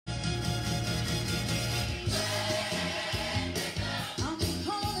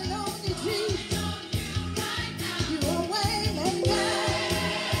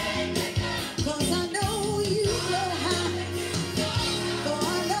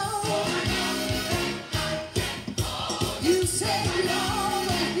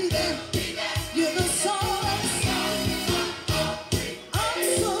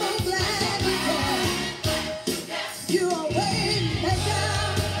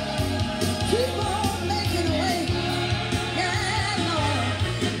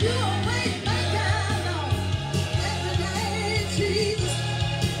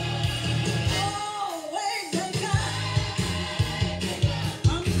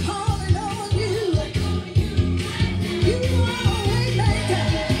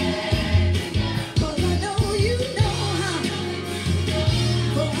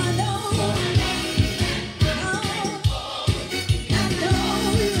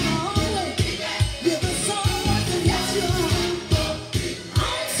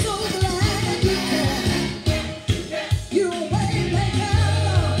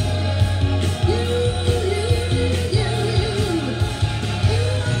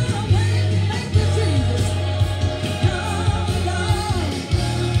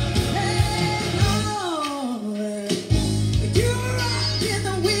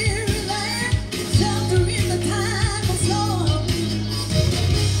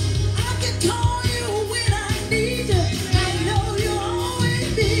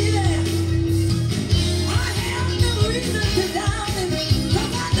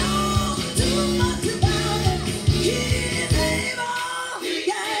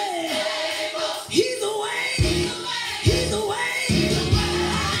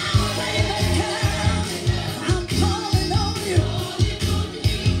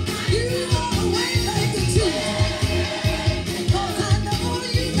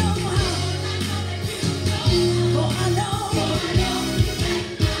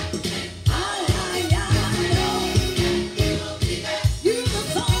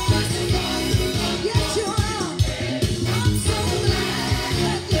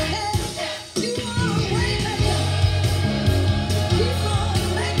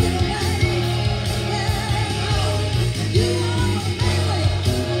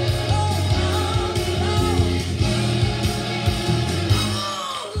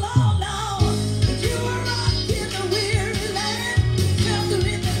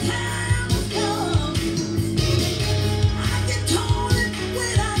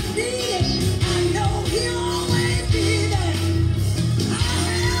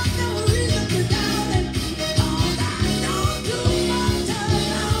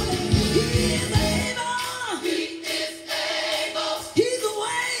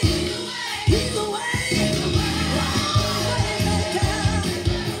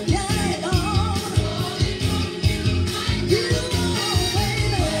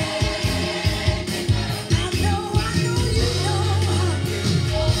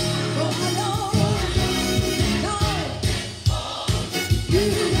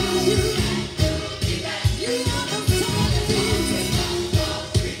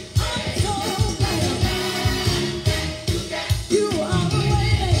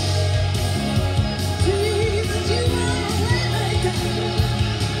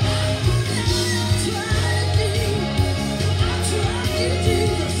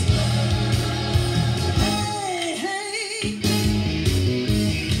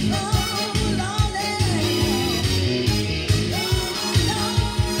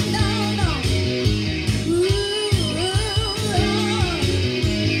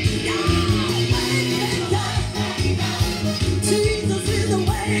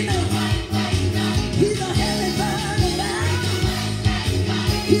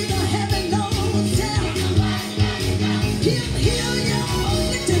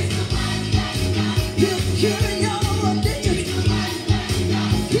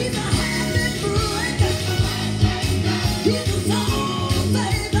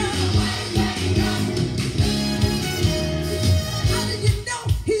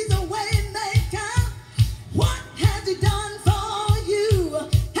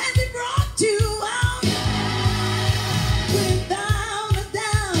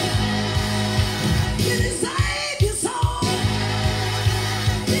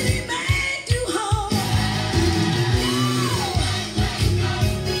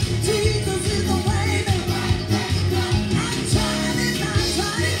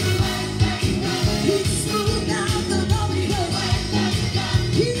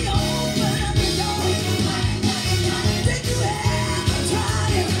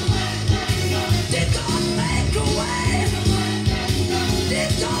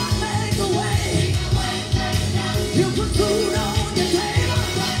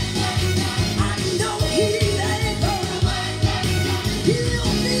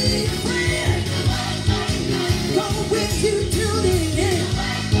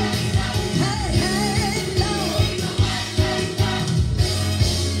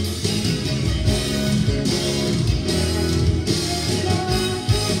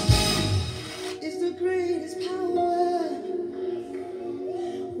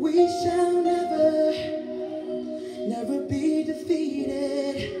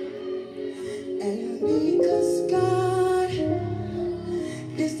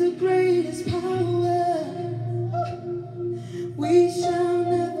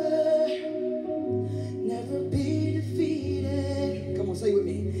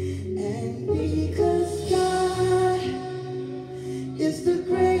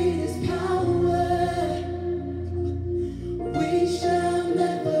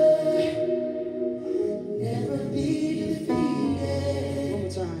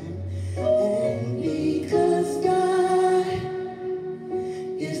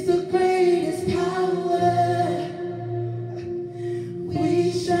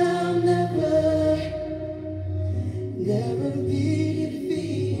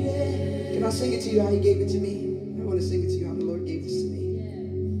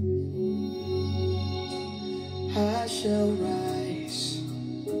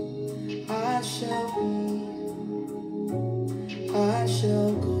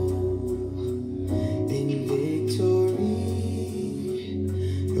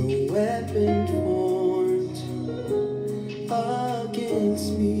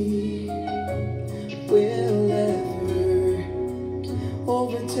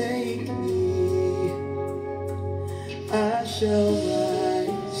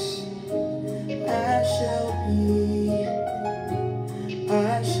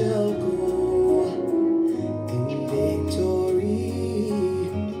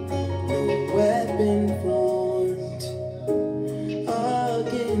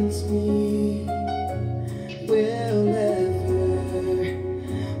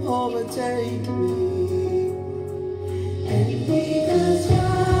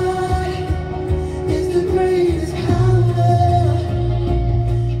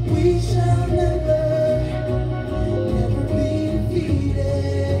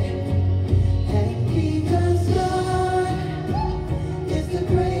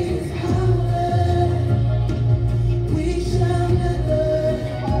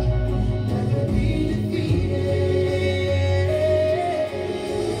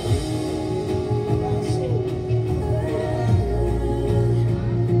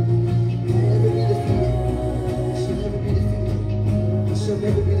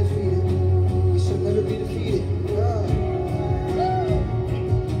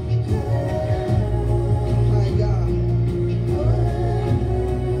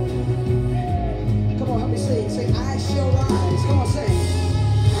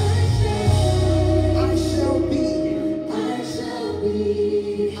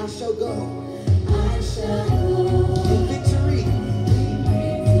I shall go I shall go in victory.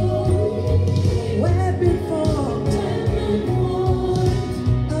 Weapon formed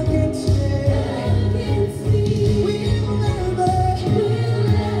against me will never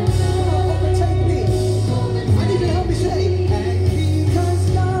overtake me. I need you to help me say, and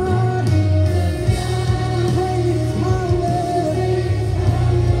because God reigns power,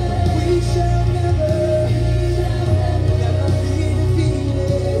 we shall never be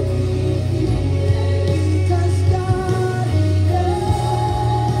defeated. Because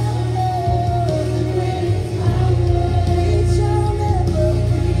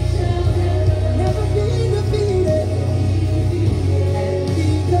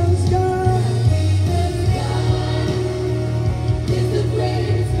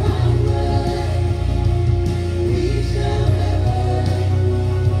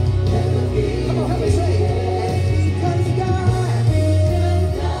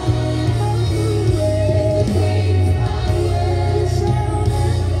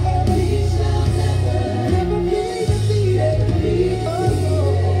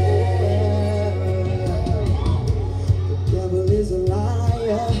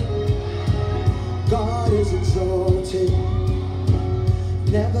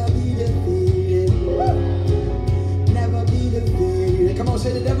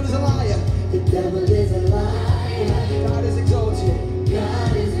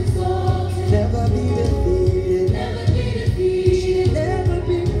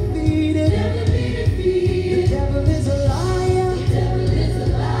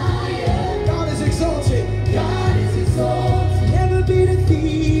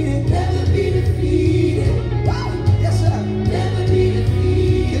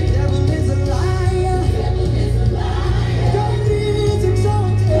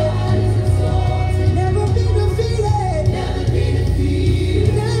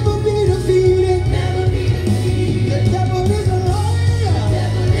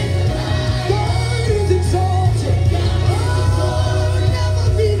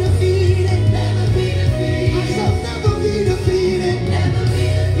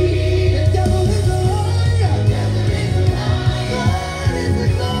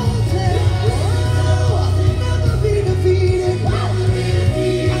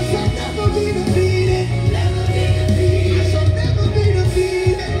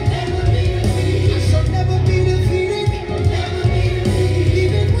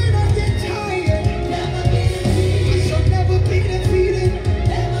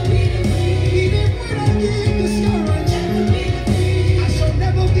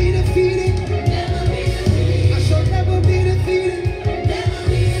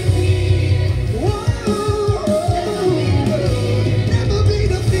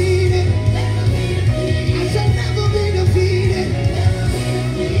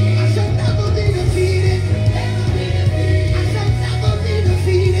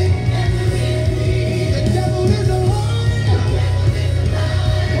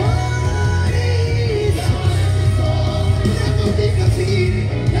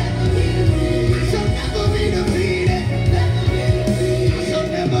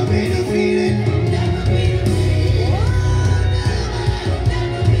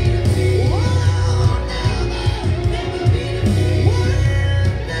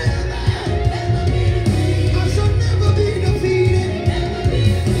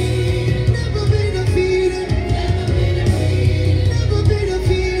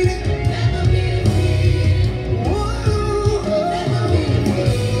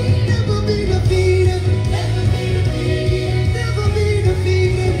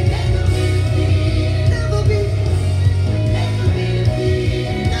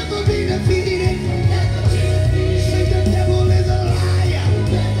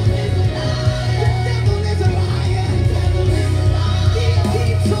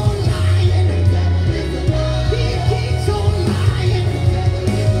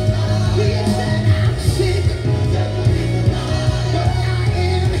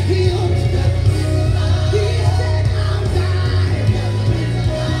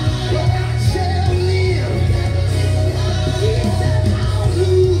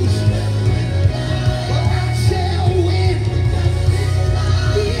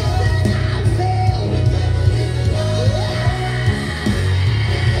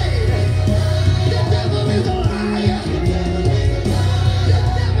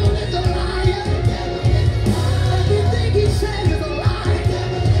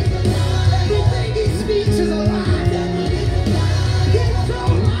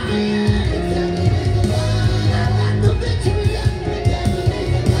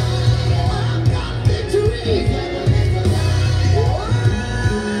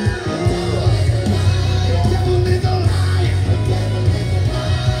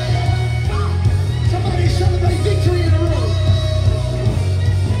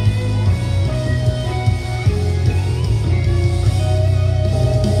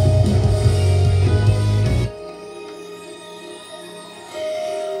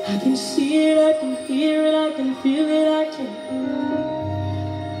can see it, I can hear it, I can feel it, I can.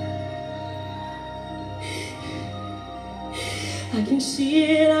 I can see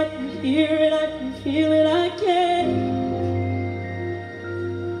it, I can hear it, I can feel it, I can.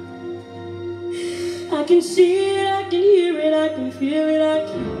 I can see it, I can hear it, I can feel it, I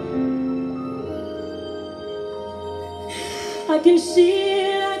can. I can see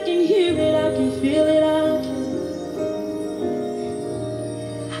it, I can hear it, I can feel it, I can.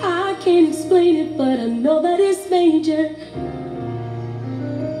 I can't explain it, but I know that it's major.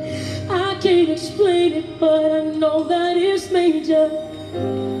 I can't explain it, but I know that it's major.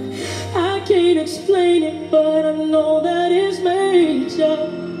 I can't explain it, but I know that it's major.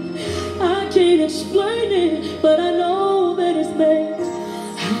 I can't explain it, but I know that it's major.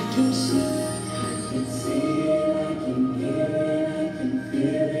 I can see it, I can hear it, I can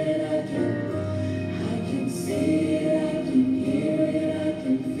feel it, I can see it, I can hear it, I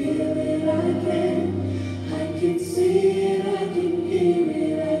can feel it, I can see it, I can hear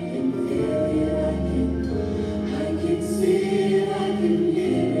it, I can feel it, I can see it, I can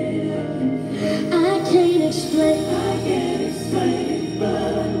hear it, I can't explain it,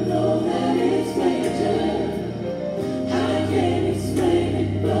 but I know that it's major. I can't explain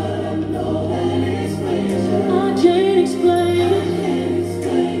it, but I know that it's major. I can't explain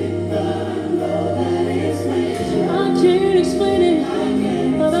it, but I know that it's major. I can't explain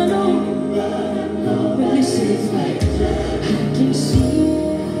it, but I know. But listen, I can see it,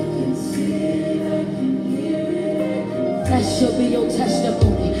 I can hear it. That should be your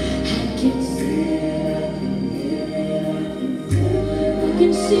testimony. I can see it, I can hear it, I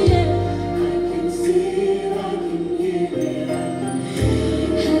can see it, I can see it, I can hear it, I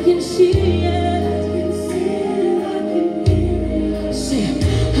can see it, I can hear it. Say, I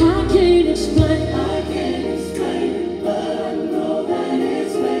can't explain it, but I know that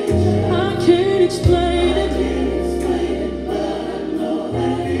it's major. I can't explain it, but I know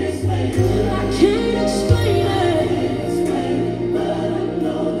that it's major. I can't explain it, but I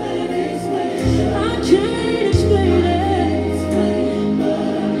know that it's major. I can't explain it.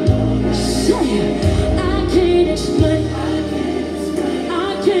 Say it. I can't explain. I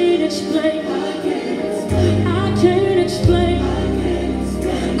can't explain. I can't explain.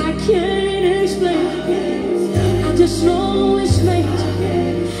 I can't explain. I just know it's major.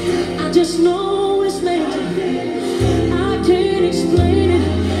 I just know it's major. I can't explain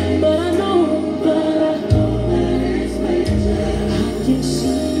it, but I know, that it's major. I can see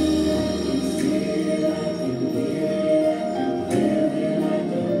it, I can hear it,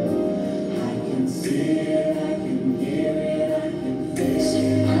 I can see it, I can hear it, I can feel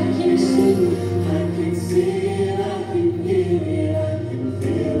it. I can see it, I can see it, I can hear it, I can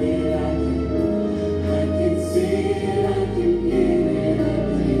feel it, I can see it, I can hear it,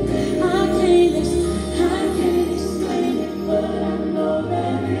 I can't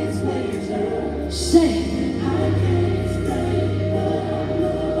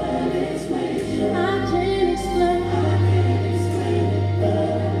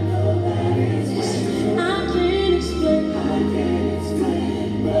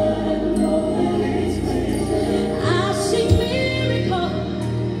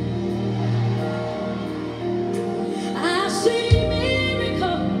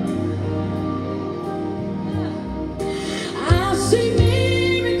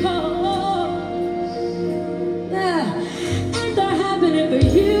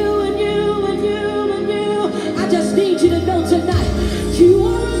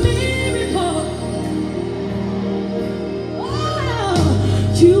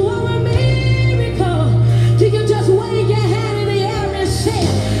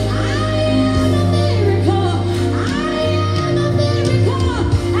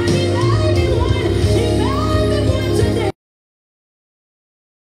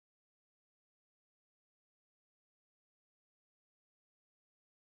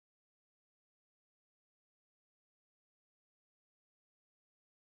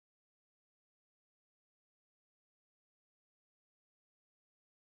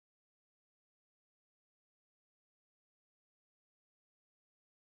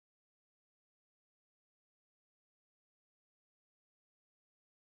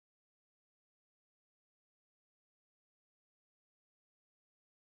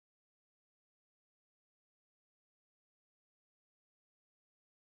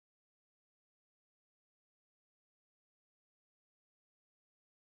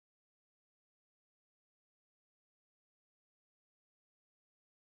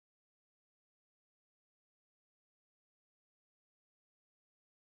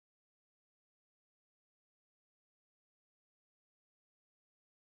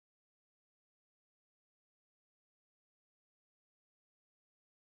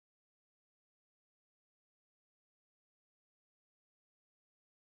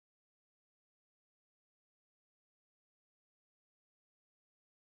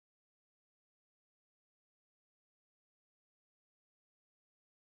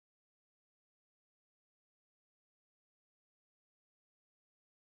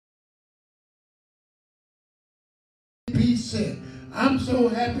be sent. I'm so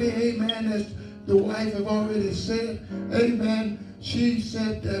happy, amen, as the wife have already said, amen. She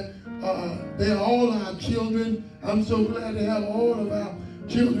said that they're all our children. I'm so glad to have all of our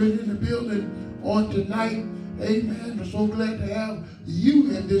children in the building on tonight. Amen. I'm so glad to have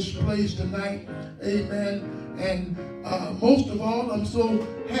you in this place tonight. Amen. And most of all, I'm so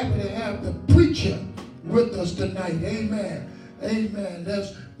happy to have the preacher with us tonight. Amen. Amen.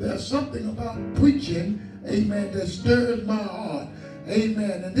 There's something about preaching, amen, that stirs my heart.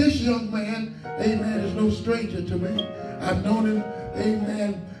 Amen. And this young man, amen, is no stranger to me. I've known him,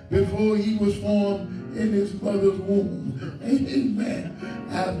 amen, before he was formed in his mother's womb. Amen.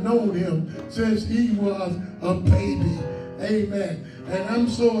 I've known him since he was a baby. Amen. And I'm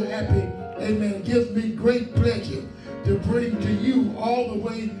so happy, amen. It gives me great pleasure to bring to you all the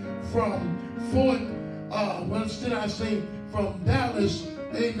way from from Dallas,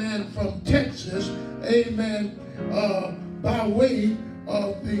 amen, from Texas, amen, by way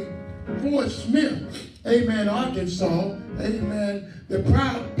of the Fort Smith, amen, Arkansas, amen, the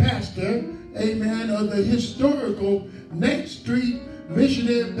proud pastor, amen, of the historical Next Street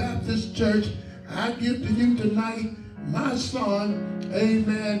Missionary Baptist Church. I give to you tonight my son,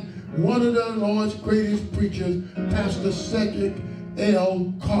 amen, one of the Lord's greatest preachers, Pastor Cedric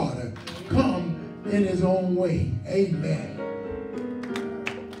L. Carter. Come in his own way. Amen.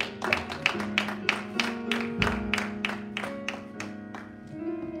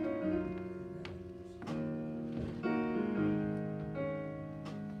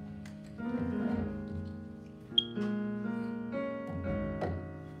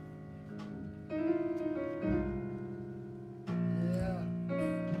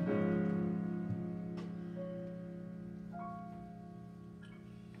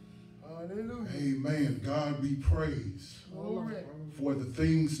 Amen. God be praised for the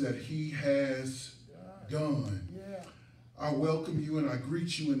things that he has done. I welcome you and I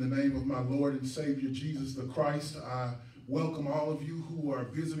greet you in the name of my Lord and Savior, Jesus the Christ. I welcome all of you who are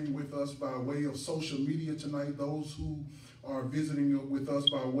visiting with us by way of social media tonight, those who are visiting with us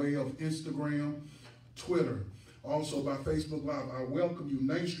by way of Instagram, Twitter, also by Facebook Live. I welcome you,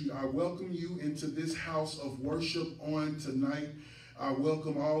 Main Street. I welcome you into this house of worship on tonight. I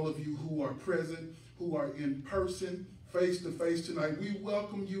welcome all of you who are present, who are in person, face to face tonight. We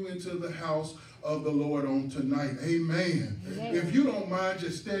welcome you into the house of the Lord on tonight. Amen. Amen. If you don't mind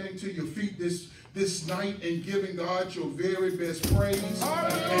just standing to your feet this night and giving God your very best praise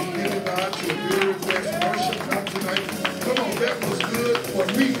and giving God your very best worship on tonight. Come on, that was good for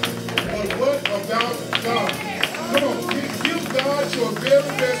me. But what about God? Come on, give God your very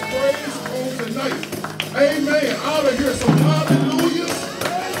best praise on tonight. Amen. I ought to hear some hallelujahs.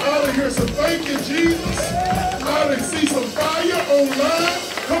 I ought to hear some thank you, Jesus. I ought to see some fire online.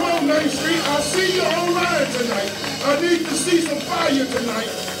 Come on, Main Street. I see you online tonight. I need to see some fire tonight.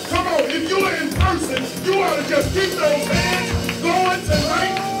 Come on. If you're in person, you ought to just keep those hands going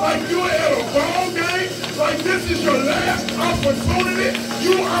tonight like you're at a ball game, like this is your last opportunity.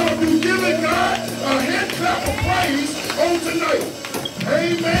 You ought to be giving God a hand clap of praise on tonight.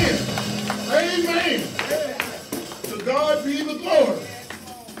 Amen. Amen. To God be the glory.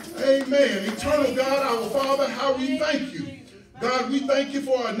 Amen. Eternal God, our Father, how we thank you. God, we thank you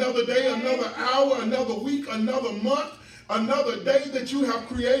for another day, another hour, another week, another month, another day that you have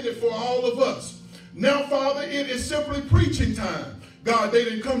created for all of us. Now, Father, it is simply preaching time. God, they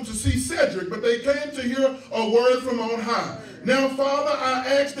didn't come to see Cedric, but they came to hear a word from on high. Now, Father, I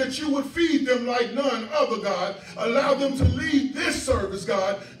ask that you would feed them like none other, God. Allow them to lead this service,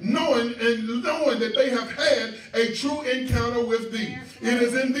 God, knowing that they have had a true encounter with thee. It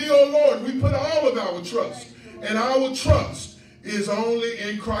is in thee, O Lord, we put all of our trust. And our trust is only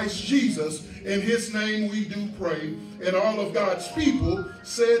in Christ Jesus. In his name we do pray. And all of God's people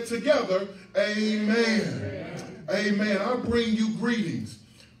said together, amen. Amen. I bring you greetings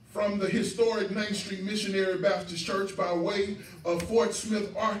from the historic Main Street Missionary Baptist Church by way of Fort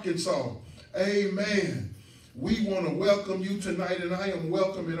Smith, Arkansas. Amen. We want to welcome you tonight, and I am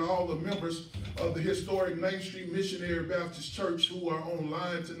welcoming all the members of the historic Main Street Missionary Baptist Church who are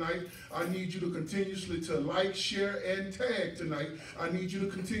online tonight. I need you to continuously to like, share, and tag tonight. I need you to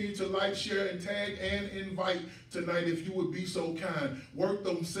continue to like, share, and tag, and invite tonight if you would be so kind. Work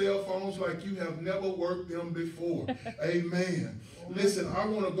them cell phones like you have never worked them before. Amen. Listen, I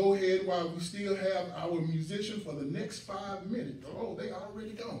want to go ahead while we still have our musician for the next 5 minutes. Oh, they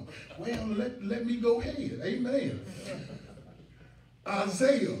already gone. Well, let me go ahead. Amen.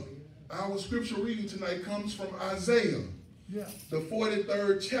 Isaiah. Our scripture reading tonight comes from Isaiah, the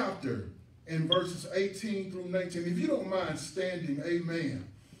 43rd chapter, in verses 18 through 19. If you don't mind standing, amen.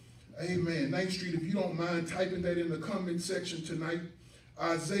 Amen. 9th Street, if you don't mind typing that in the comment section tonight.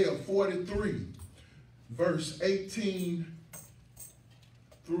 Isaiah 43, verse 18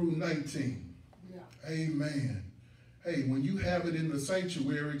 through 19. Yeah. Amen. Hey, when you have it in the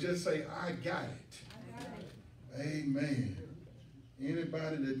sanctuary, just say, I got it. Amen.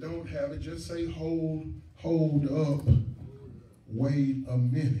 Anybody that don't have it, just say, hold up. Wait a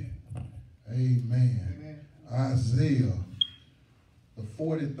minute. Amen. Isaiah, the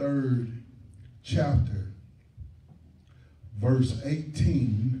 43rd chapter, verse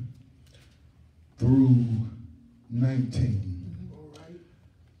 18 through 19. All right.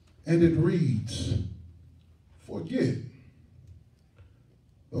 And it reads, forget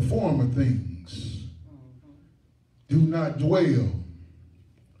the former things. Do not dwell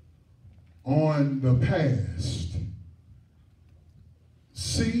on the past.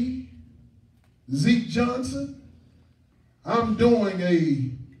 See, Zeke Johnson, I'm doing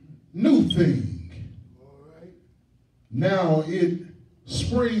a new thing. All right. Now it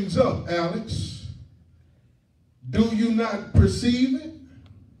springs up, Alex. Do you not perceive it?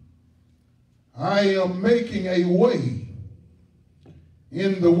 I am making a way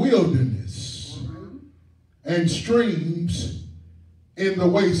in the wilderness and streams in the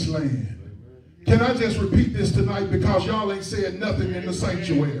wasteland. Can I just repeat this tonight because y'all ain't said nothing in the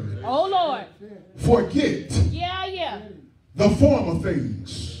sanctuary? Oh, Lord. Forget Yeah. the former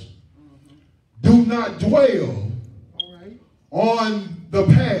things. Do not dwell All right. on the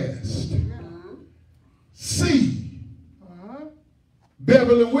past. See,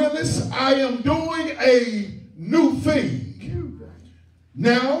 Beverly Willis, I am doing a new thing.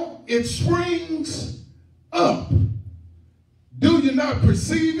 Now it springs up. Do you not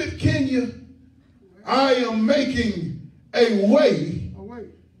perceive it, Kenya? I am making a way Oh, wait.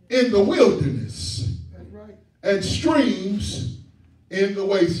 in the wilderness That's right. and streams in the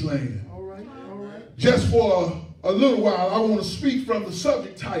wasteland. All right. All right. Just for a little while, I want to speak from the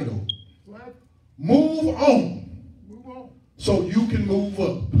subject title, What? Move On, Move on. so you can move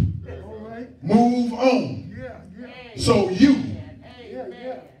up. All right. Move on, Yeah. Yeah. so you Yeah.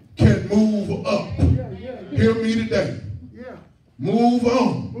 Yeah. can move up. Yeah. Hear me today. Yeah. Move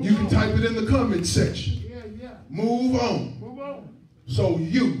on. You can type it in the comment section. Yeah. Yeah. Move on, Move on. so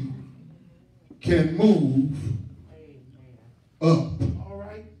you can move up. All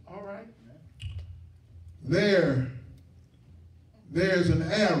right. All right. There's an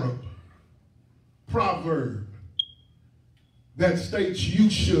Arab proverb that states you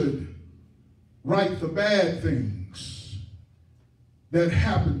should write the bad things that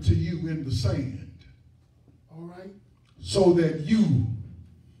happen to you in the sand, All right. so that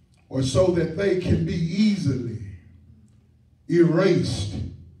they can be easily erased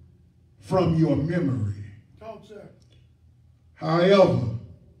from your memory. Talk, sir. However,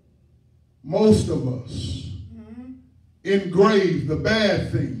 most of us engrave the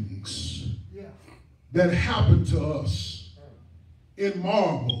bad things Yeah. that happen to us in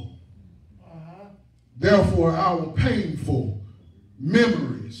marble. Therefore, our painful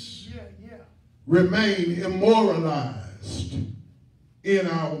memories Yeah. Yeah. remain immortalized in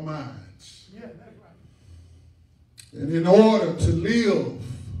our minds. Yeah. That's right. And in order to live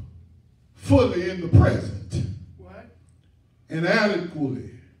fully in the present What? and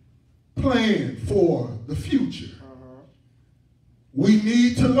adequately plan for the future, we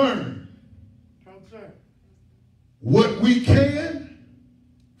need to learn Talk, sir. what we can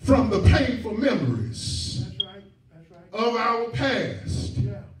from the painful memories That's right. That's right. of our past,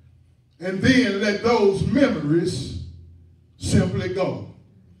 Yeah. and then let those memories simply go.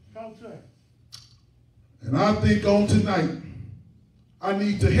 Talk, sir. And I think on tonight, I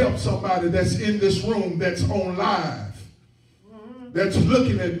need to help somebody that's in this room, that's on live, that's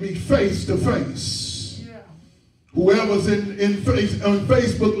looking at me face to face. Yeah. Whoever's on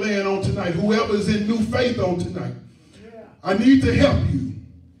Facebook land on tonight, whoever's in New Faith on tonight, Yeah. I need to help you.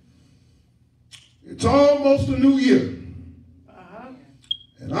 It's almost a new year.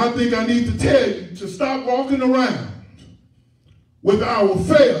 And I think I need to tell you to stop walking around with our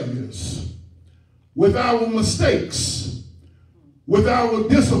failures, with our mistakes, with our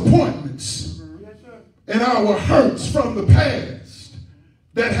disappointments, Yes, sir. and our hurts from the past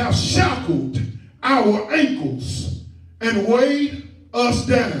that have shackled our ankles and weighed us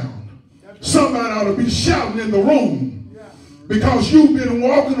down. Somebody ought to be shouting in the room because you've been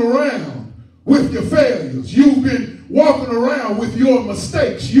walking around with your failures. You've been walking around with your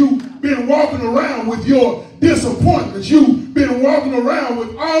mistakes. You've been walking around with your disappointments. You've been walking around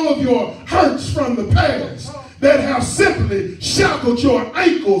with all of your hurts from the past that have simply shackled your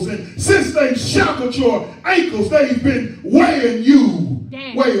ankles. And since they've shackled your ankles, they've been weighing you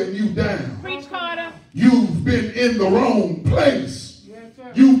down. Preach, Carter. You've been in the wrong place.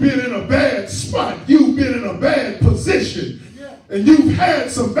 You've been in a bad spot. You've been in a bad position. And you've had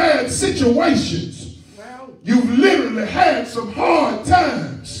some bad situations. You've literally had some hard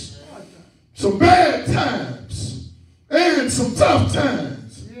times, some bad times, and some tough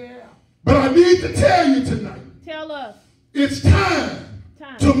times. But I need to tell you tonight, Tell us. it's time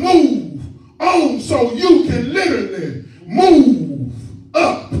to move on so you can literally move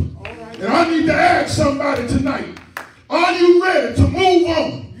up. And I need to ask somebody tonight, are you ready to move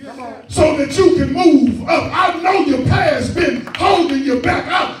on so that you can move up? I know your past been holding you back.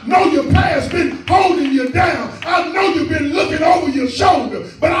 I know your past been holding you down. I know you've been looking over your shoulder.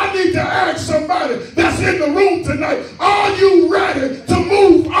 But I need to ask somebody that's in the room tonight, are you ready to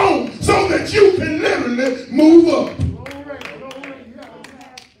move on so that you can literally move up?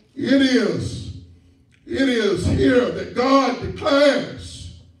 It is here that God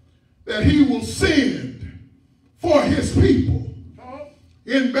declares that he will send for his people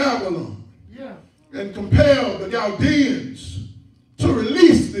in Babylon and compel the Chaldeans to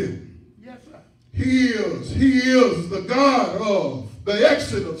release them. He is the God of the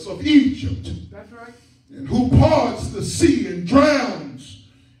exodus of Egypt. That's right. And who parts the sea and drowns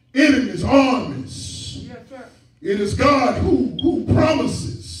enemies' armies. Yes, sir. It is God who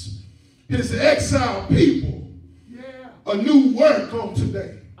promises his exiled people a new work on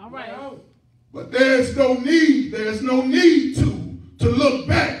today. All right. But there's no need to look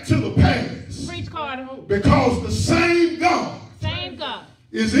back to the past. Preach, Carter. Because the same God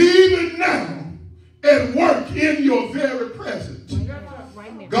is even now at work in your very presence.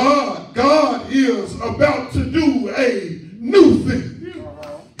 Right now. God is about to do a new thing.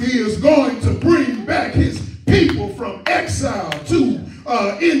 He is going to bring back his people from exile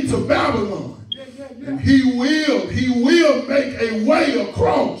into Babylon. And he will make a way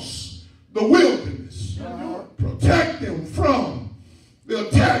across the wilderness. Protect them from the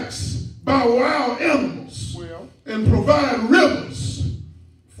attacks by wild animals and provide rivers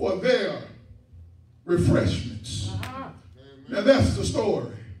for their refreshments. Now that's the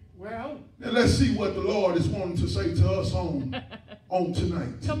story. Now let's see what the Lord is wanting to say to us on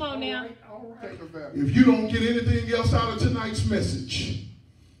tonight. Come on now. If you don't get anything else out of tonight's message,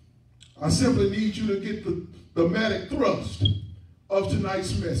 I simply need you to get the thematic thrust of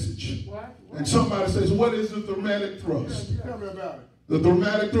tonight's message. And somebody says, what is the thematic thrust? Tell me about it. The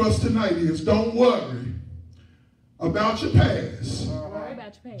thematic thrust tonight is, don't worry about your past.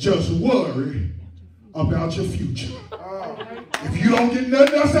 Just worry about your future. If you don't get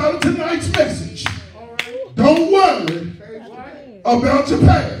nothing else out of tonight's message, don't worry about your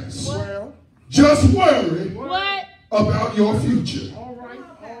past. Just worry about your future.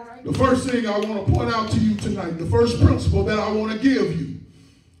 The first thing I want to point out to you tonight, the first principle that I want to give you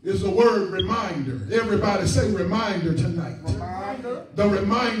is the word reminder. Everybody say reminder tonight. Reminder. The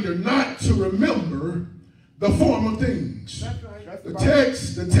reminder not to remember the former things. That's right. The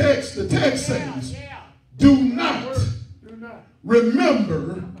text says, do not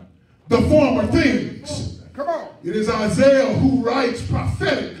remember the former things. Come on. It is Isaiah who writes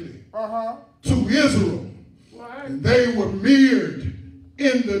prophetically to Israel. And they were mirrored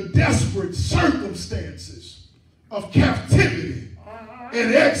in the desperate circumstances of captivity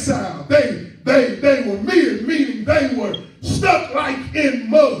and exile. They were mirrored, meaning they were stuck like in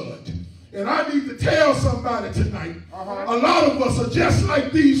mud. And I need to tell somebody tonight, a lot of us are just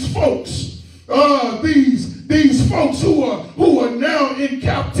like these folks. These folks who are now in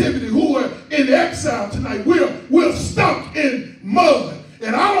captivity, who are in exile tonight. We're stuck in mud.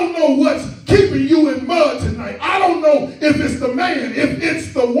 And I don't know what's keeping you in mud tonight. I don't know if it's the man, if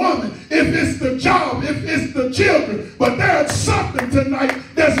it's the woman, if it's the job, if it's the children. But there's something tonight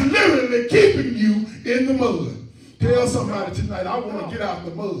that's literally keeping you in the mud. Tell somebody tonight, I want to get out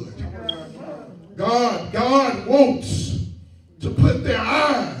the mud. God wants to put their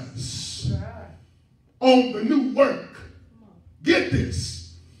eyes on the new work. Get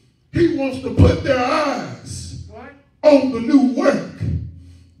this. He wants to put their eyes on the new work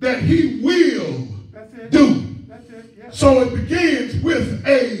that he will do. So it begins with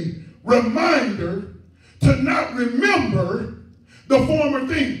a reminder to not remember the former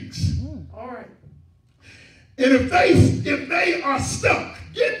things. All right. And if they are stuck,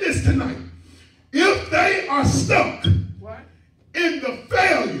 get this tonight. If they are stuck in the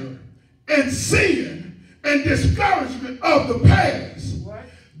failure and sin and discouragement of the past,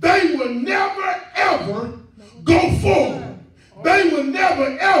 they will never ever go forward. They will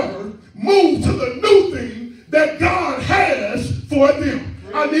never ever move to the new thing that God has for them.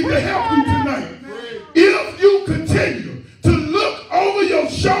 I need to help you tonight. If you continue to look over your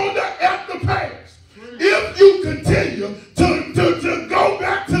shoulder at the past, if you continue to go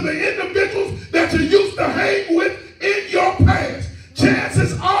back to the individuals that you used to hang with in your past,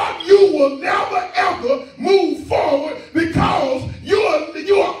 chances are you will never ever move forward because you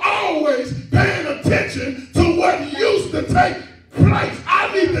are always paying attention to what used to take place.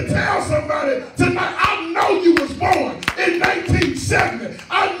 I need to tell somebody tonight, I know you was born in 1970.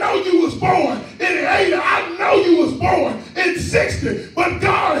 I know you was born in 80. I know you was born in 60. But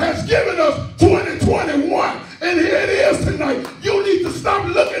God has given us 2021. And here it is tonight. You need to stop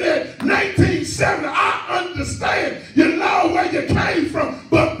looking at 1970. I understand you know where you came from.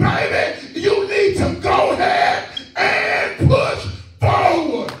 But baby, you need to go ahead and push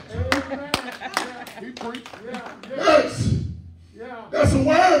forward. Yes. That's a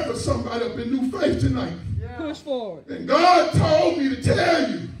word for somebody up in New Faith tonight. Push forward. And God told me to tell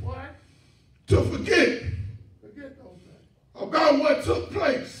you to forget about what took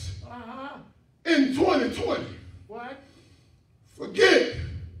place in 2020. Forget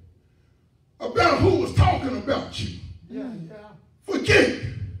about who was talking about you. Forget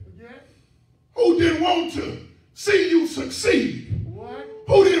who didn't want to see you succeed.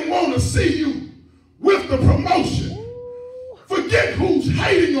 Who didn't want to see you with the promotion. Forget who's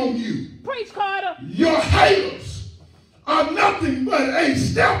hating on you. Preach, Carter. Your haters are nothing but a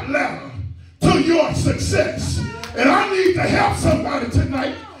step ladder to your success. And I need to help somebody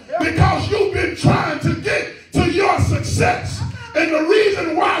tonight because you've been trying to get to your success. And the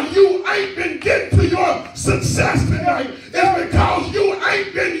reason why you ain't been getting to your success tonight is because you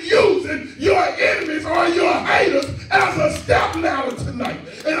ain't been using your enemies or your haters as a step ladder tonight.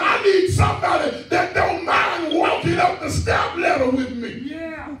 And I need somebody that don't mind walking up the step ladder with me.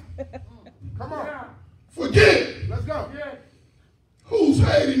 Yeah. Come on. Forget. Let's go. Who's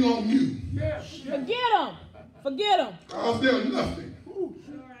hating on you. Forget them. Forget them. Because they're nothing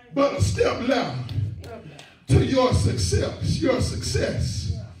but a step ladder to your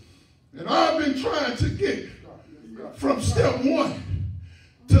success. And I've been trying to get from step 1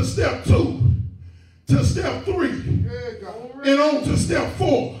 to step 2 to step 3 and on to step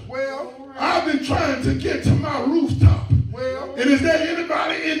 4. I've been trying to get to my rooftop. And is there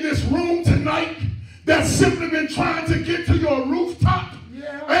anybody in this room tonight that's simply been trying to get to your rooftop?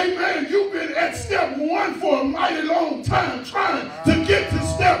 Amen. You've been at step 1 for a mighty long time trying to get to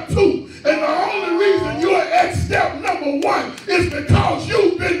step 2. And the only reason you're at step number 1 is because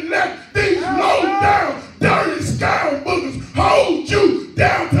you've been let these low down, dirty scoundrels hold you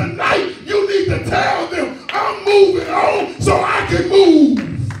down tonight. You need to tell them, I'm moving on so I can move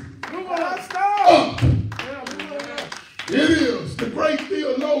up. It is the great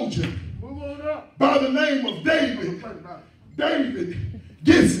theologian by the name of David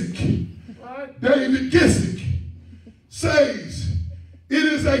Gisick. David Gisick says it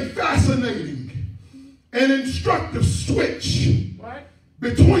is a fascinating and instructive switch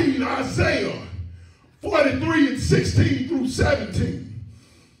between Isaiah 43 and 16 through 17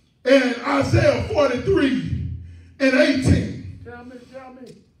 and Isaiah 43 and 18. Tell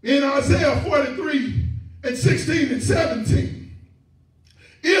me. In Isaiah 43 and 16 and 17,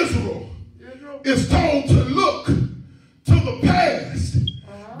 Israel is told to look to the past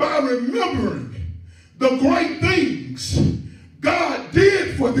by remembering the great things God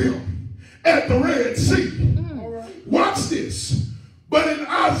did for them at the Red Sea. Watch this. But in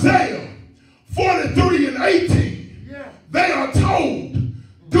Isaiah 43 and 18, they are told,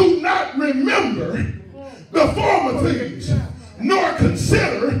 do not remember the former things, nor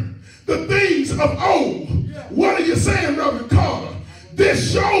consider the things of old. What are you saying, Reverend Carter?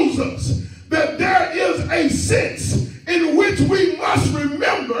 This shows us that there is a sense in which we must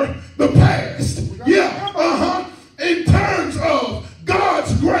remember the past. In terms of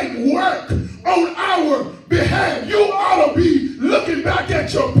God's great work on our behalf, you ought to be looking back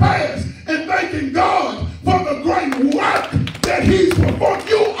at your past and thanking God for the great work that he's performed.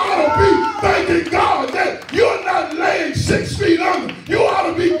 You ought to be thanking God that you're not laying 6 feet under. You ought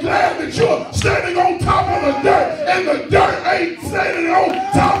to be glad that you're standing on top of the dirt and the dirt ain't standing on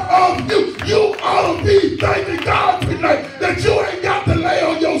top of you. You ought to be thanking God tonight that you ain't got to lay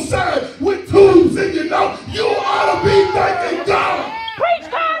on your side with tubes in your nose. You ought to be thanking God. Preach,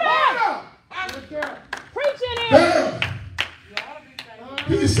 Carter. Preach in it. There.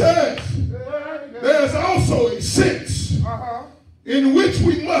 He says there's also a sense in which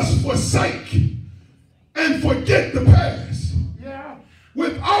we must forsake and forget the past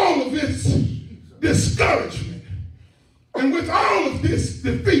with all of its discouragement and with all of this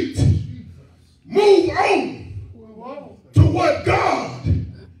defeat. Move on what God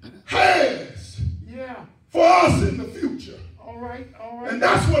has for us in the future. All right. And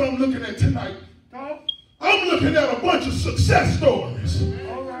that's what I'm looking at tonight. I'm looking at a bunch of success stories.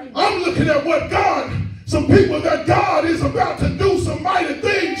 All right. I'm looking at what God, some people that God is about to do some mighty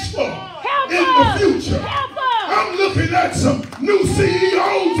things for in the future. I'm looking at some new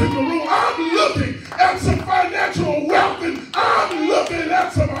CEOs in the room. I'm looking at some financial wealth, and I'm looking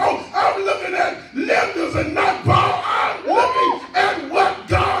at I'm looking at lenders and not borrowers. I'm looking at what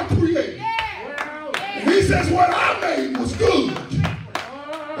God created. And he says what I made was good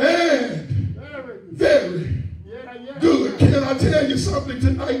and very good. Can I tell you something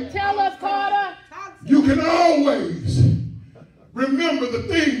tonight? Tell us, Carter. You can always remember the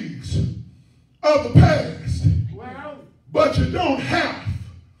things of the past, but you don't have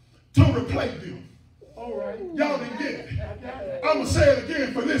to replay them. All right. Y'all didn't get it. I'm going to say it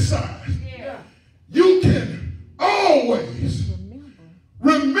again for this side. You can always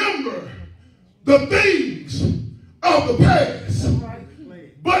remember the things of the past,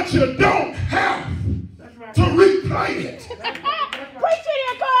 but you don't have to replay it. Preach it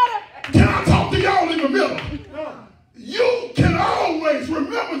here, Carter. Can I talk to y'all in the middle? You can always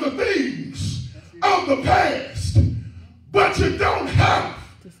remember the things of the past, but you don't have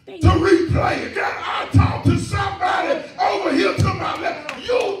to replay it. Can I talk to somebody over here to my left?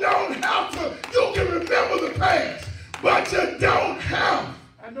 You don't have to. You can remember the past, but you don't have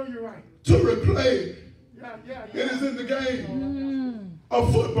to replay it. It is in the game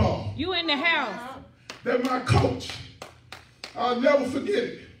of football You in the house. that my coach, I'll never forget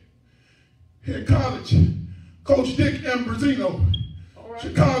it, in college, Coach Dick Ambrosino,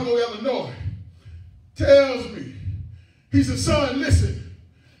 Chicago, Illinois, tells me, he said, son, listen,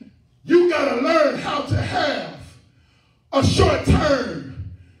 you got to learn how to have a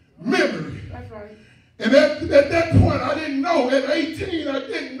short-term memory. That's right. And at that point, I didn't know. At 18, I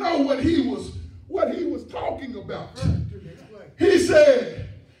didn't know what he was talking about. He says,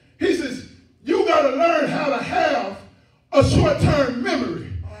 you got to learn how to have a short-term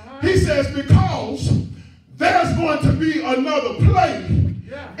memory. He says, because there's going to be another play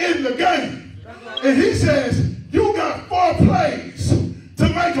in the game. And he says, you got 4 plays to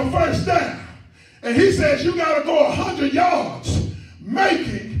make a first down. And he says, you got to go 100 yards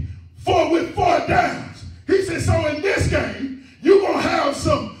making 4 downs. He says, so in this game, you're going to have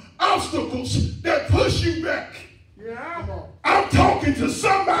some obstacles that push you back. I'm talking to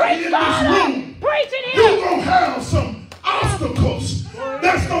somebody in this room. You're going to have some obstacles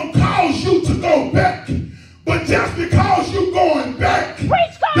that's going to cause you to go back. But just because you're going back don't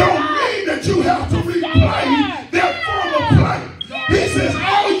mean that you have to replay that former play. He says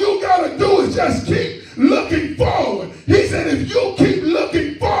all you got to do is just keep looking forward. He said if you keep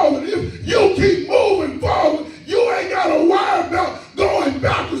looking forward, if you keep moving forward, you ain't got to worry about going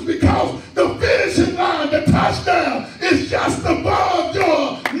backwards, because the finishing line, the touchdown, is just above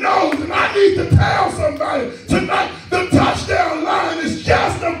your nose. And I need to tell somebody tonight, the touchdown line is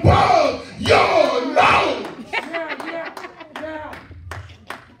just above your nose.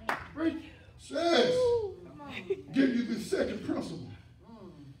 Says, give you this second principle.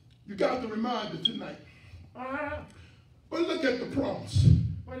 You got the reminder tonight. But look at the promise.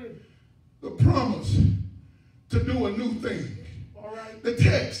 The promise to do a new thing. The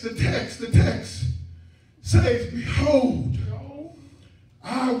text says, behold,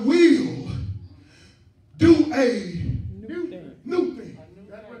 I will do a new thing.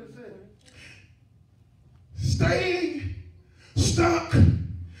 That's what it said. Staying stuck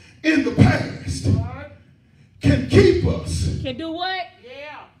in the past can keep us Can do what?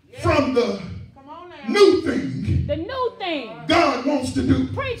 from the new thing The new thing. God wants to do.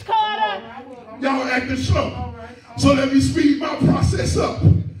 Preach, Carter. Y'all acting slow. So let me speed my process up.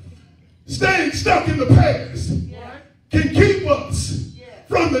 Staying stuck in the past can keep us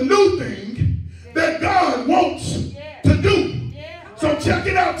from the new thing that God wants to do. So check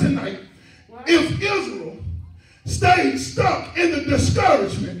it out tonight. If Israel stayed stuck in the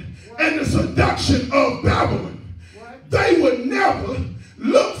discouragement and the seduction of Babylon, they would never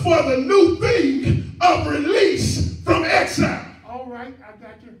look for the new thing of release from exile. All right, I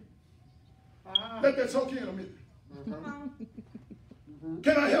got you. Let that soak in a minute.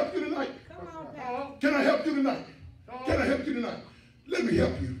 Can I help you tonight? Can I help you tonight? Can I help you tonight? Let me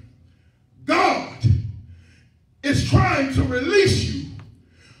help you. God is trying to release you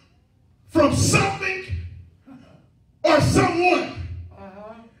from something or someone,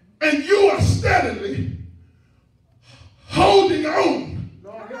 and you are steadily holding on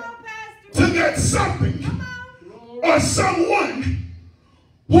to that something or someone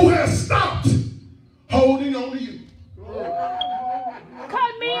who has stopped holding on to you.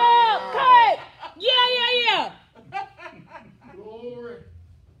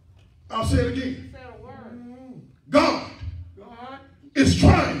 I'll say it again. God is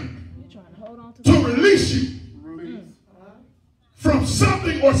trying You're trying to hold on to to release you from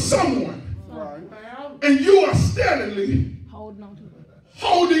something or someone. And you are steadily holding on to it.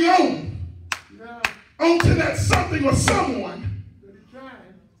 holding on to that something or someone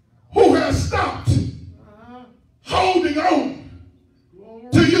who has stopped holding on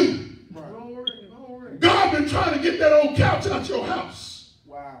to you. God been trying to get that old couch out your house.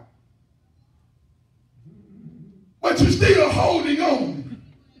 Wow. But you're still holding on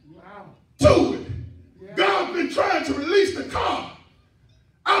to it. God's been trying to release the car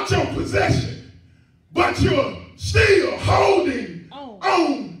out your possession, but you're still holding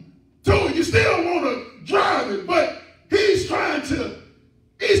on to it. You still want to drive it, but he's trying to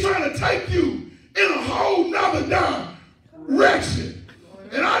take you in a whole nother direction.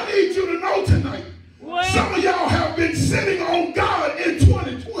 And I need you to know tonight, some of y'all have been sitting on God in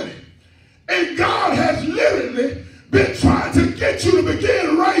 2020, and God has literally been trying to get you to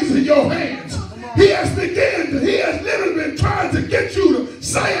begin raising your hands. He has literally been trying to get you to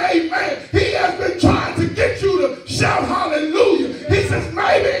say amen. He has been trying to get you to shout hallelujah. He says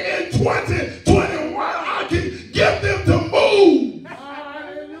maybe in 2021 I can get them to move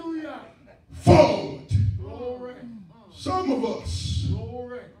forward. Some of us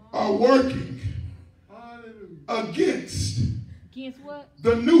are working against what?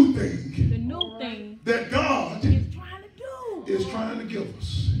 the new thing The new thing that God is trying to do. is trying to give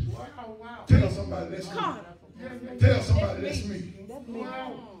us. Tell somebody that's me. Tell somebody that's me. That's me.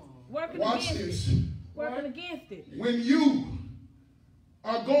 Working Watch against this. it. Working against it. When you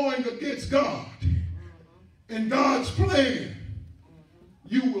are going against God and God's plan,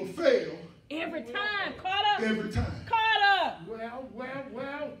 you will fail Every time. Caught up. every time. Caught up.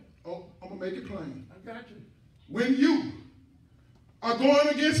 Oh, I'm going to make it plain. I got you. When you are going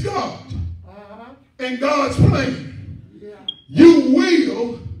against God and God's plan, you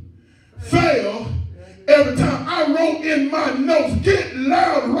will fail every time. I wrote in my notes, get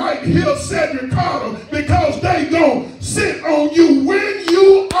loud right here, Cedric, because they gonna sit on you. When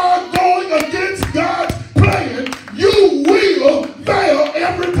you are going against God's plan, you will fail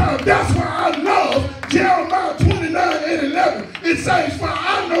every time. That's why I love Jeremiah 29:11. It says, for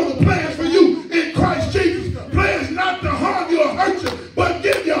I know the plans for you in Christ Jesus. Plans not to harm you or hurt you, but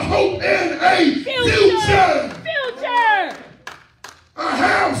give you hope and a future. I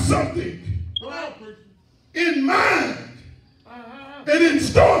have something in mind and in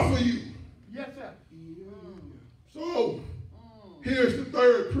store for you. Yes, sir. So, here's the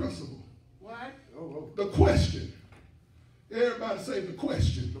third principle. What? The question. Everybody say the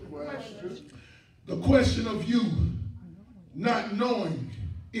question. The question of you not knowing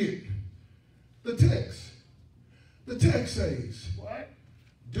it. The text says, What?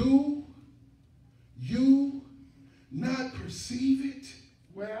 do you not perceive it?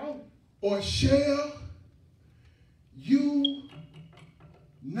 Well, Or shall you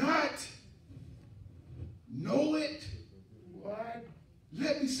not know it? what?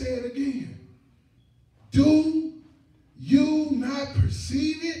 Let me say it again. Do you not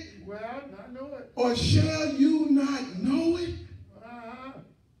perceive it? Well, I know it. Or shall you not know it? Uh-huh.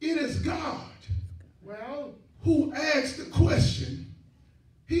 It is God Well, who asked the question.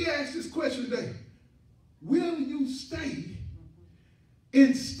 He asked this question today. Will you stay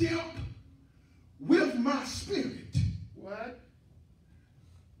in step with my spirit what?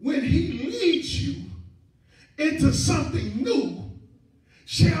 when he leads you into something new?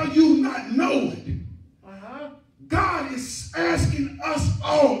 Shall you not know it? Uh-huh. God is asking us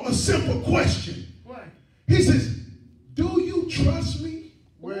all a simple question. What? He says, do you trust me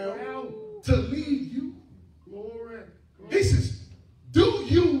Well, to lead you? glory. He says, do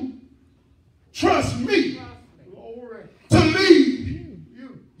you trust me Glory. to lead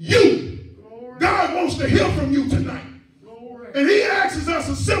you? Glory. God wants to hear from you tonight. Glory. And he asks us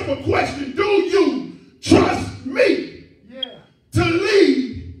a simple question. Do you trust me Yeah. to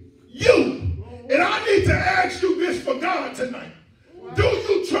lead you? And I need to ask you this for God tonight. Do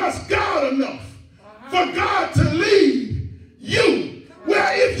you trust God enough for God to lead you? Well,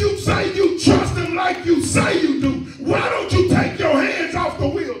 if you say you trust him like you say you do, why don't you take your hands off the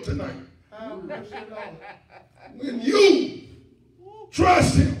wheel tonight? Have mercy, Lord. When you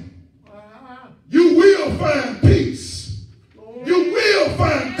trust him, Uh-huh. you will find peace. Glory. You will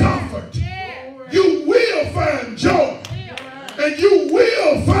find comfort. Glory. You will find joy. And you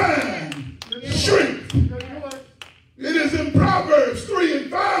will find strength. You do it. It is in Proverbs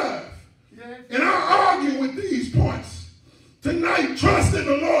 3:5. Yes. And I argue with these points. Tonight, trust in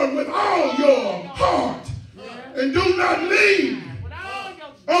the Lord with all your heart. And do not lean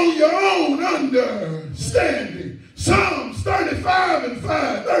on on your own understanding. Psalms 35:5,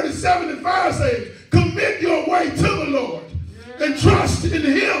 37:5 says, commit your way to the Lord and trust in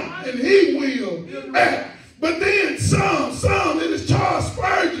him, and he will act. But then Psalm, it is Charles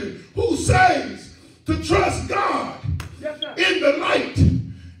Spurgeon who says to trust God in the light,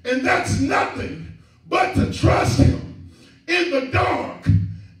 and that's nothing but to trust him in the dark.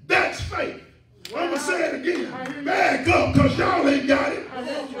 That's faith. I'm going to say it again. Back up, because y'all ain't got it.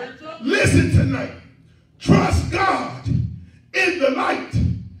 Listen tonight. Trust God in the light.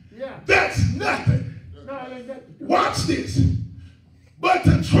 That's nothing. Watch this. But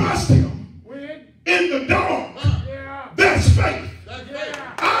to trust him in the dark, that's faith.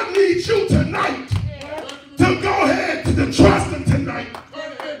 I need you tonight to go ahead to trust him tonight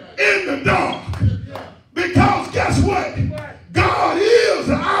in the dark. Because guess what? God is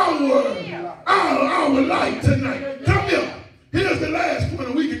our light tonight. Come here. Here's the last point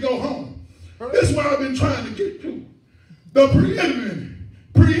and we can go home. This is what I've been trying to get to. The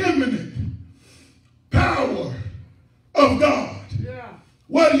preeminent power of God.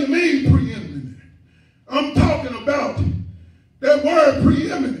 What do you mean preeminent? I'm talking about that word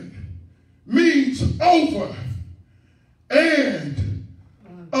preeminent means over and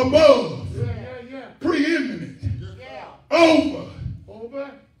above. Preeminent. Over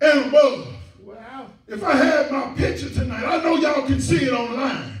and above. If I had my picture tonight, I know y'all can see it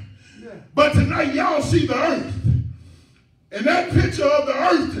online. But tonight y'all see the earth. And that picture of the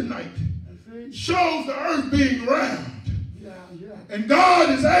earth tonight shows the earth being round. And God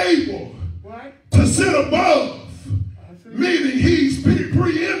is able to sit above, meaning he's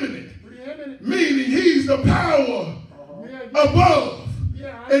preeminent, meaning he's the power above.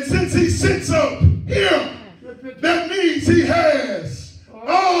 And since he sits up here, that means he has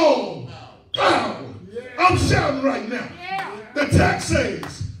all power. I'm shouting right now. The text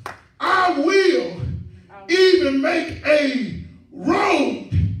says, I will even make a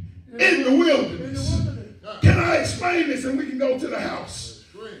road in the wilderness. Can I explain this and we can go to the house?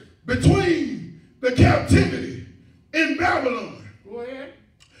 Between the captivity in Babylon,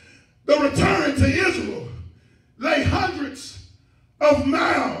 the return to Israel lay hundreds of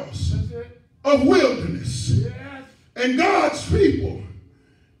miles of wilderness. And God's people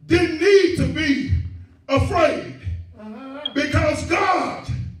didn't need to be afraid because God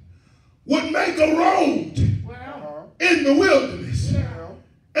would make a road in the wilderness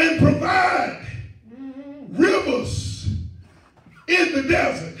and provide rivers in the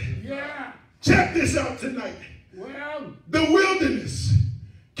desert. Check this out tonight. The wilderness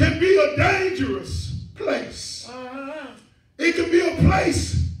can be a dangerous place. It can be a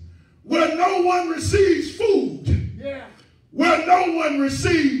place where no one receives food, where no one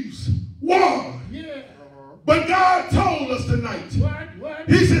receives water. But God told us tonight,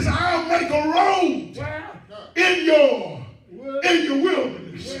 he says, I'll make a road in your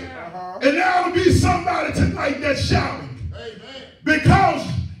wilderness. And there'll be somebody tonight that's shouting. Because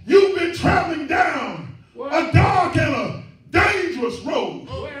you've been traveling down a dark and a dangerous road.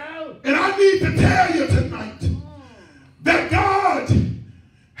 And I need to tell you tonight that God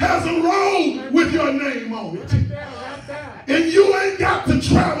has a road with your name on it. And you ain't got to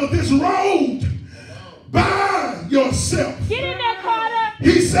travel this road by yourself. Get in there, Carter.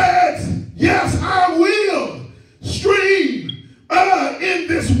 He says, yes, I will stream in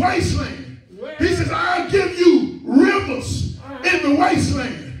this wasteland. He says, I'll give you rivers in the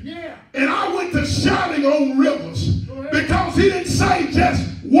wasteland. And I went to shouting on rivers because he didn't say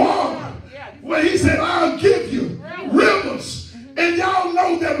just water. Well, he said, I'll give you rivers. And y'all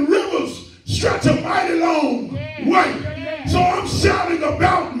know that rivers stretch a mighty long way. So I'm shouting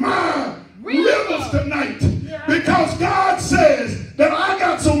about my rivers tonight because God says that I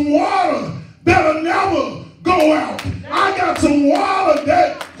got some water that'll never go out. I got some water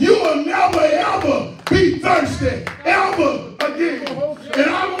that you will never ever be thirsty ever again. And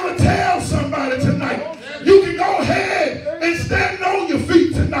I want to tell somebody tonight, you can go ahead and stand on your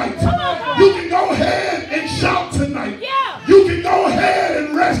feet tonight. You can go ahead and shout tonight. You can go ahead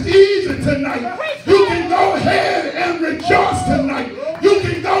and rest easy tonight. You can go ahead and rejoice tonight. You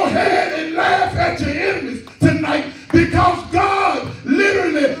can go ahead and laugh at your enemies tonight because God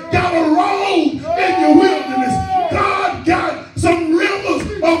literally got a road in your wilderness. God got some rivers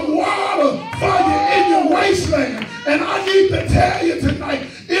of water for you in your wasteland. And I need to tell you tonight,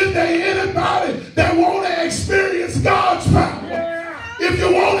 is there anybody that want to experience God's power? If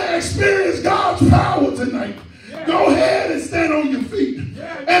you want to experience God's power tonight, go ahead and stand on your feet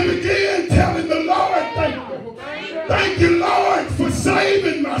and begin telling the Lord, thank you. Thank you, Lord, for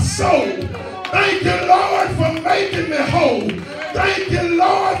saving my soul. Thank you, Lord, for making me whole. Thank you,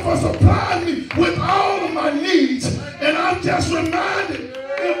 Lord, for supplying me with all of my needs. And I'm just reminded,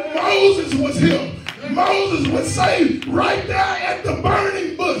 if Moses was here, Moses would say right there at the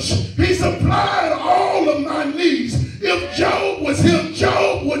burning bush, he supplied all of my needs. If Job was here,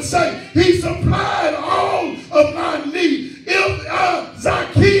 Job would say he supplied all of my needs. If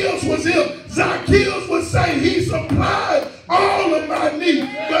Zacchaeus was here, Zacchaeus would say he supplied all of my needs.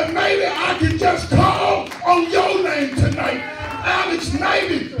 But maybe I can just call on your name tonight. Alex,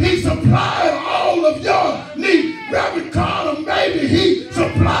 maybe he supplied all of your needs. Reverend Carter, maybe he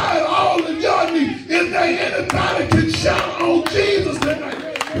supplied all of your needs. Is there anybody can shout on Jesus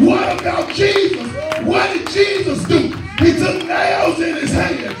tonight? What about Jesus? What did Jesus do? He took nails in his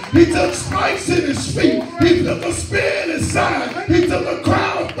hand. He took spikes in his feet. He took a spear in his side. He took a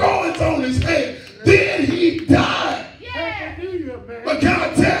crown of thorns on his head. Then he died. But can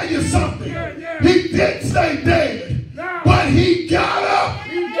I tell you something? He didn't stay dead, but he got up.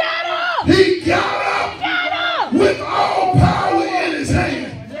 He got up with all power in his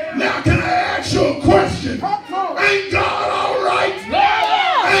hand. Now can I ask you a question? Ain't God all right?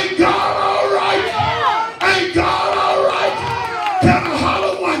 Ain't God all right? Ain't God all right? Can I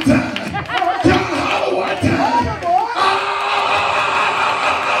holler one time? Can I holler one time?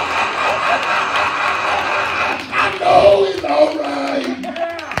 I know he's all right.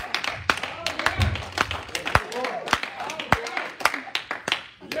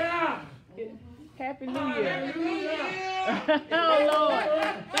 Happy New Year. Oh, Lord.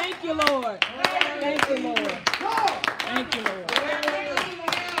 Thank you, Lord. Thank you, Lord. Thank you, Lord.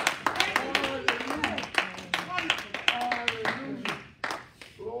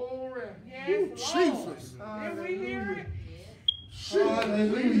 Jesus. Did we hear it?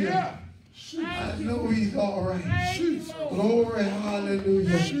 Hallelujah. I know he's all right. Glory,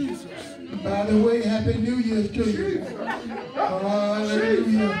 hallelujah. By the way, Happy New Year to you.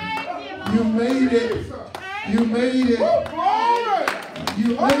 Hallelujah. You made it. You made it.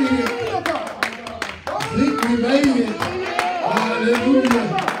 You made it. I think we made it. Hallelujah.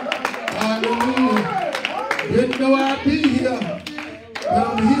 Hallelujah. Didn't know I'd be here, but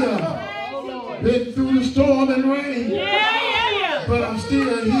I'm here. Been through the storm and rain, but I'm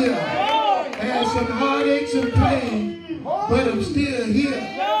still here. Had some heartaches and pain, but I'm still here.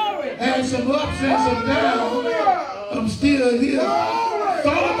 Had some ups and some downs, I'm still here.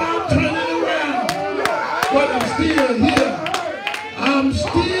 Thought about turning around, but I'm still here. I'm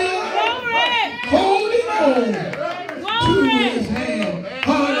still holding on to his hand.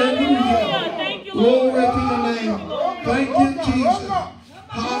 Hallelujah. Glory to the name. Thank you, Jesus.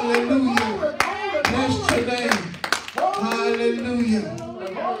 Hallelujah. Bless your name. Hallelujah.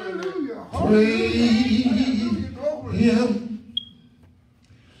 Praise him.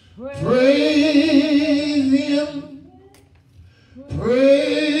 Praise him.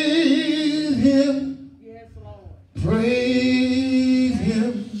 Praise him. Praise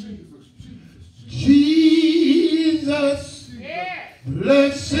him. Jesus,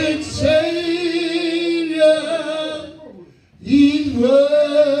 blessed Savior, he's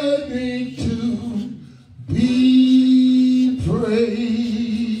worthy to be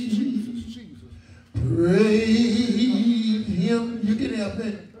praised. Praise him. You can help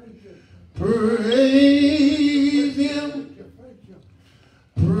it. Praise him.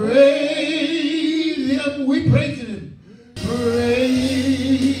 Praise him. We praising him.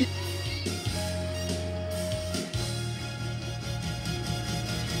 Praise.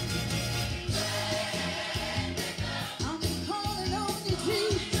 I'm calling on you,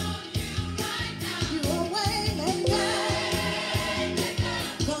 Jesus. You are way maker.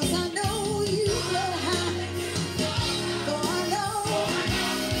 'Cause I know you know how. For I know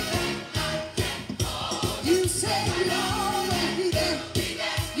you said you'd always be there.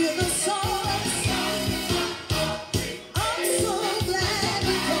 You're the source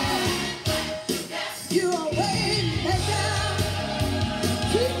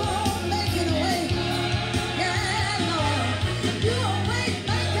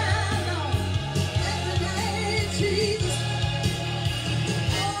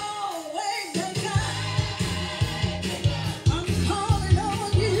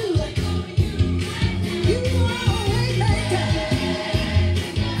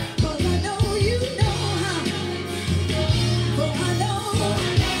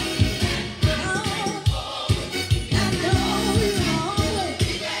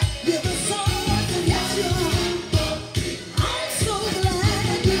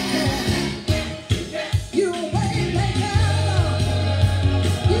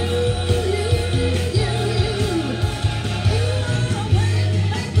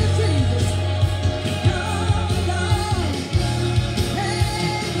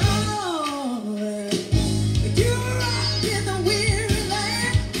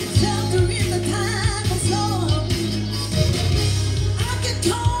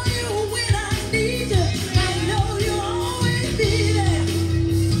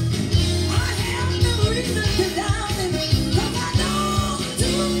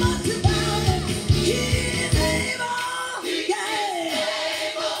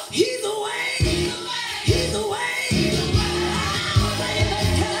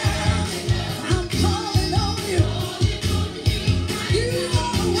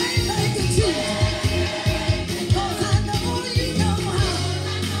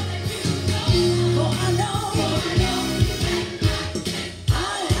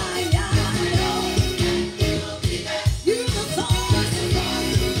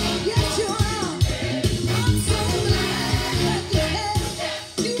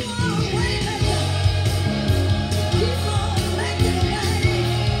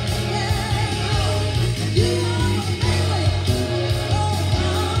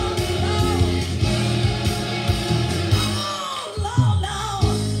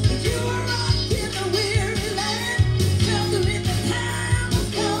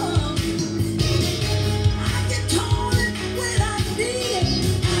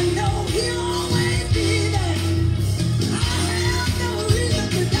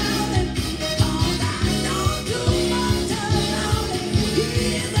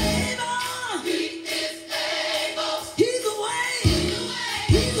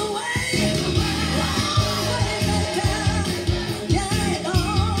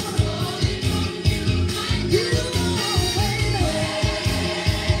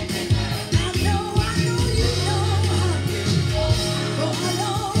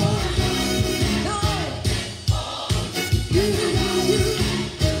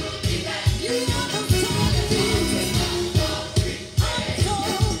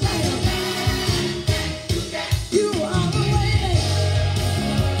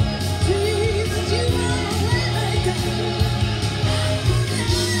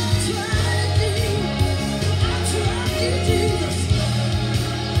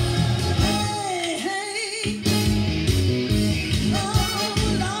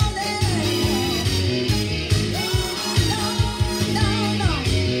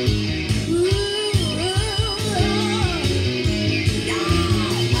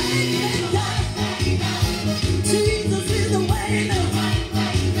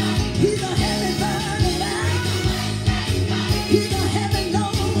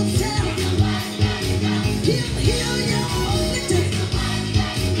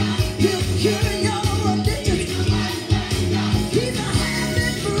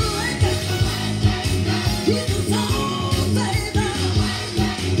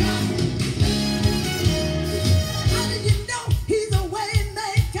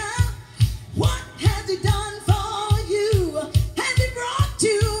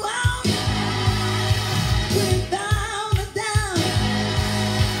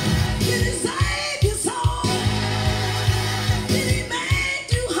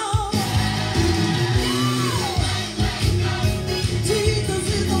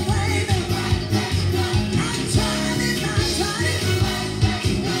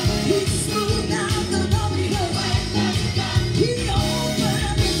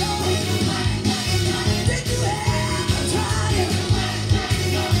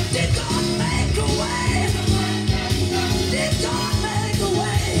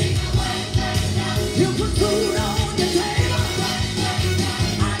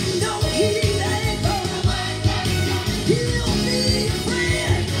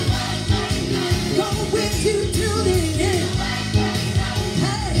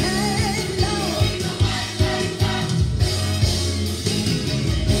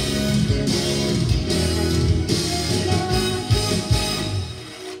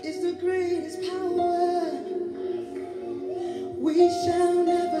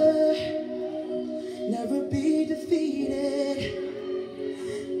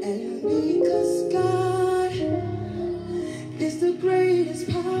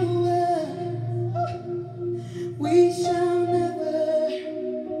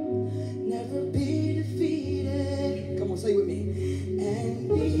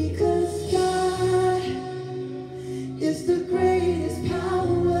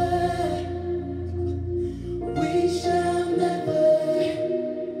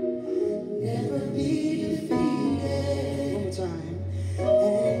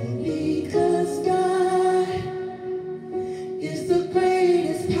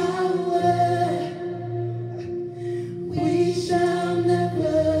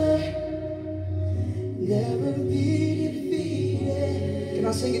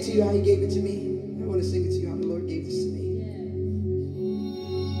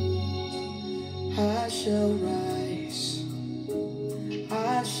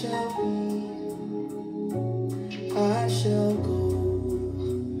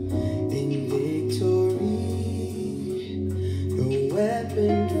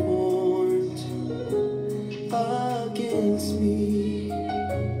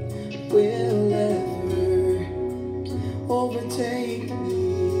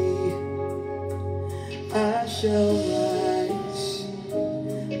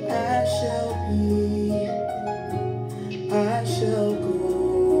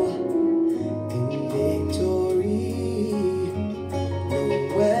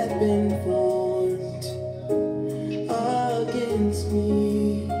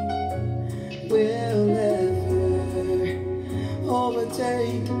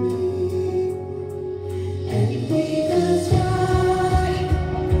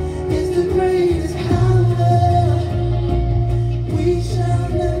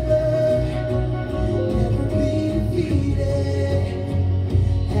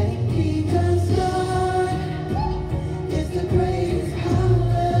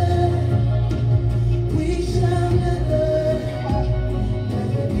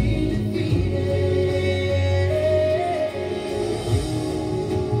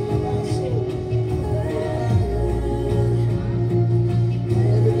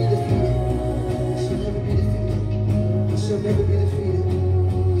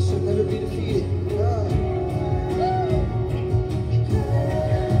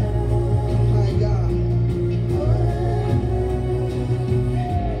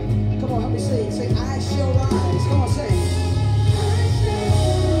say it. Say, I shall rise. Come on, say it.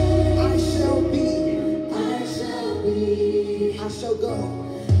 I shall be. I shall go.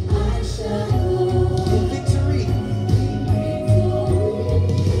 In victory.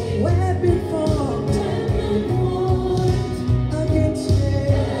 Weapon formed against me.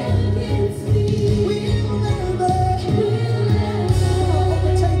 Will never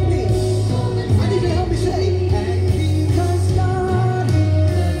overtake me. I need you to help me say, and because God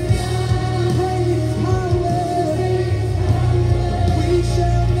reigns power, we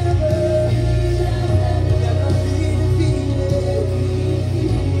shall never be defeated.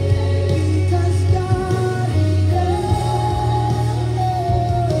 Because God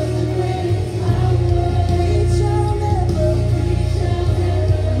reigns power, we shall never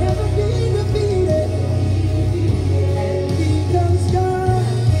be defeated. And because God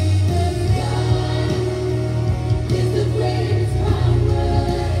is the greatest power,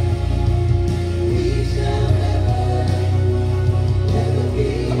 we shall never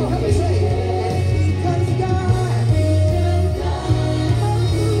be. Come on, help me say it. And because God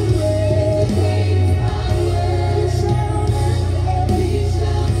is the greatest power, we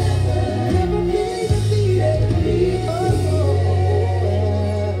shall never be defeated.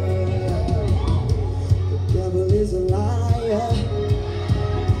 The devil is a liar.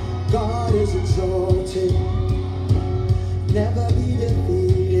 God is exalted. Never be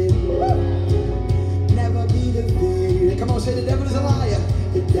defeated. Never be defeated. Come on, say the devil is a liar.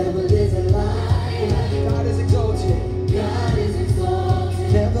 The devil is a liar. God is exalted.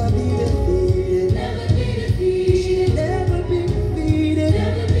 Never be defeated. Never be defeated.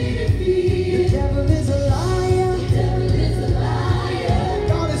 The devil is a liar.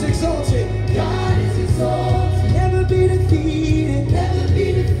 God is exalted. Never be defeated.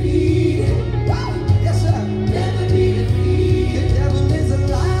 Wow. Yes, sir. The devil is a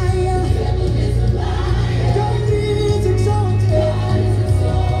liar. God is exalted.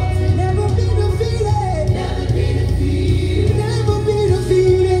 Never be defeated. Never be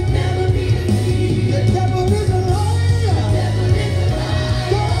defeated. The devil is a liar.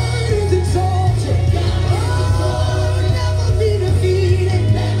 God is exalted. Oh, never be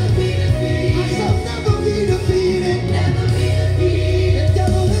defeated. I shall never be defeated. The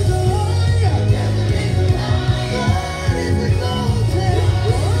devil is a liar. God is exalted.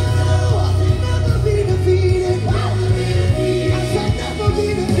 Oh, never be defeated. I shall never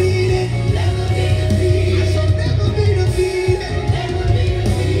be defeated. I shall never be defeated.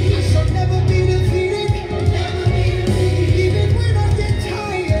 I shall never be defeated. Even when I get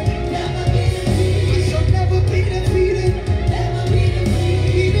tired, I shall never be defeated.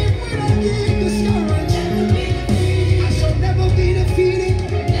 Even when I get discouraged, I shall never be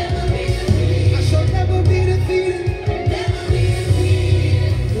defeated. I shall never be defeated.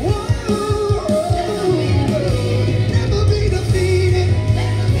 Whoa, never be defeated.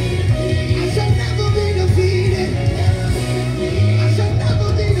 I shall never be defeated. I shall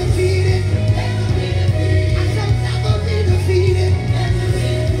never be defeated. I shall never be defeated.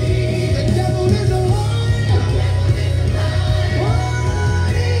 The devil is a liar.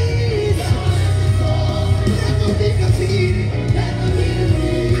 What is never